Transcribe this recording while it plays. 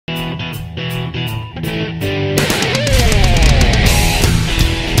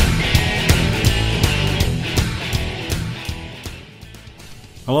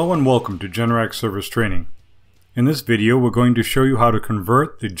Hello and welcome to Generac Service Training. In this video we're going to show you how to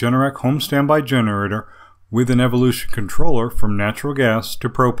convert the Generac home standby generator with an Evolution controller from natural gas to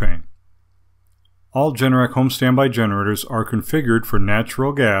propane. All Generac home standby generators are configured for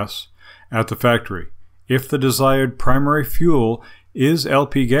natural gas at the factory. If the desired primary fuel is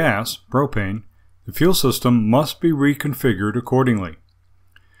LP gas, propane, the fuel system must be reconfigured accordingly.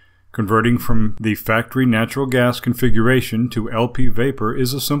 Converting from the factory natural gas configuration to LP vapor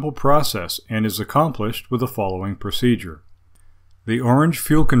is a simple process and is accomplished with the following procedure. The orange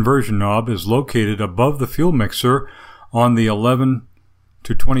fuel conversion knob is located above the fuel mixer on the 11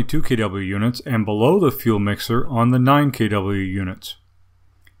 to 22 kW units and below the fuel mixer on the 9 kW units.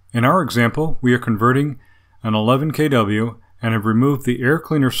 In our example, we are converting an 11 kW and have removed the air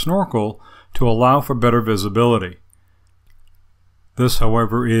cleaner snorkel to allow for better visibility. This,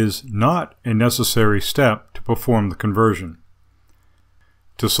 however, is not a necessary step to perform the conversion.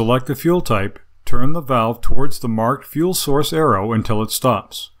 To select the fuel type, turn the valve towards the marked fuel source arrow until it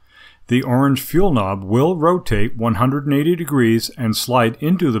stops. The orange fuel knob will rotate 180 degrees and slide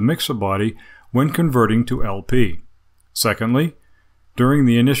into the mixer body when converting to LP. Secondly, during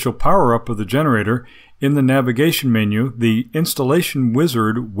the initial power-up of the generator, in the navigation menu, the installation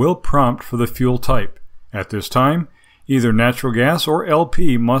wizard will prompt for the fuel type. At this time, either natural gas or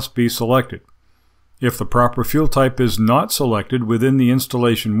LP must be selected. If the proper fuel type is not selected within the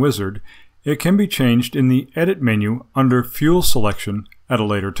installation wizard, it can be changed in the Edit menu under Fuel Selection at a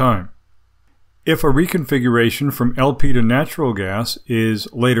later time. If a reconfiguration from LP to natural gas is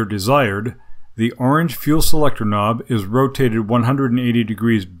later desired, the orange fuel selector knob is rotated 180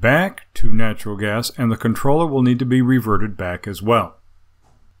 degrees back to natural gas and the controller will need to be reverted back as well.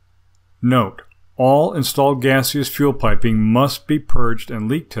 Note: all installed gaseous fuel piping must be purged and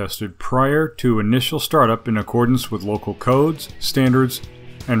leak tested prior to initial startup in accordance with local codes, standards,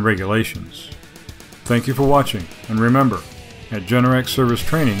 and regulations. Thank you for watching, and remember, at Generac Service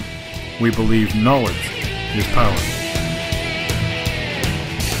Training, we believe knowledge is power.